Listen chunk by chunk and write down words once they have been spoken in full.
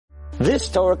This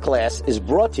Torah class is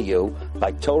brought to you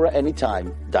by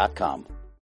TorahAnytime.com.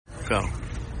 Go.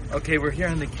 Okay, we're here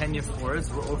in the Kenya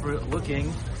Fjords. We're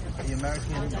overlooking the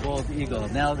American bald eagle.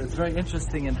 Now, it's very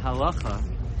interesting in halacha,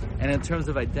 and in terms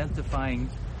of identifying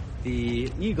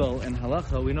the eagle in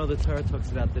halacha, we know the Torah talks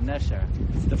about the Nesher.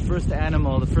 The first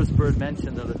animal, the first bird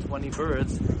mentioned of the 20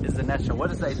 birds is the Nesher.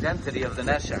 What is the identity of the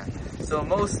Nesher? So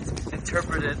most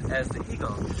interpret it as the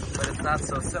eagle, but it's not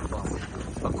so simple.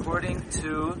 According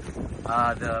to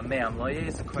the Me'am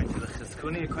Loyes, according to the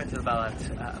Chizkuni, according to the Baal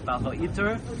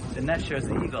HaItur, the Nesher is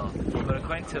the eagle. But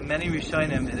according to many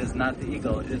Rishonim, it is not the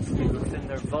eagle, it's the griffin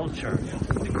vulture.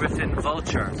 The griffin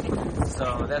vulture.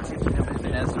 So that's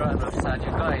Ibn Ezra and Rav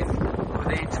Sadia Goin, who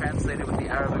they translated with the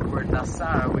Arabic word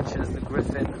Nasar, which is the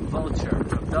griffin vulture.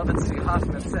 Rav David Tzvi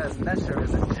Hoffman says Nesher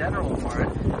is a general word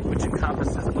which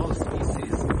encompasses both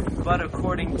species. But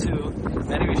according to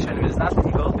many Rishonim, it is not the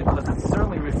eagle because it's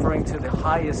certainly referring to the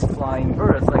highest flying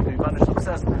birds, like the Rebbeinu Shalom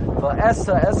says,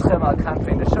 "Va'esa eschem al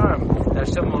kanfei nesharim." That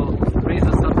Hashem will raise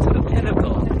us up to the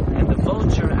pinnacle, and the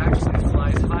vulture actually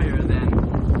flies higher than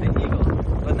the eagle.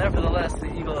 But nevertheless,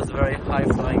 the eagle is a very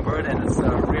high-flying bird, and it's a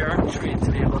rare treat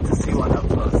to be able to see one up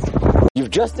close.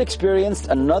 You've just experienced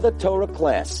another Torah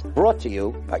class brought to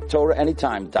you by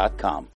TorahAnytime.com.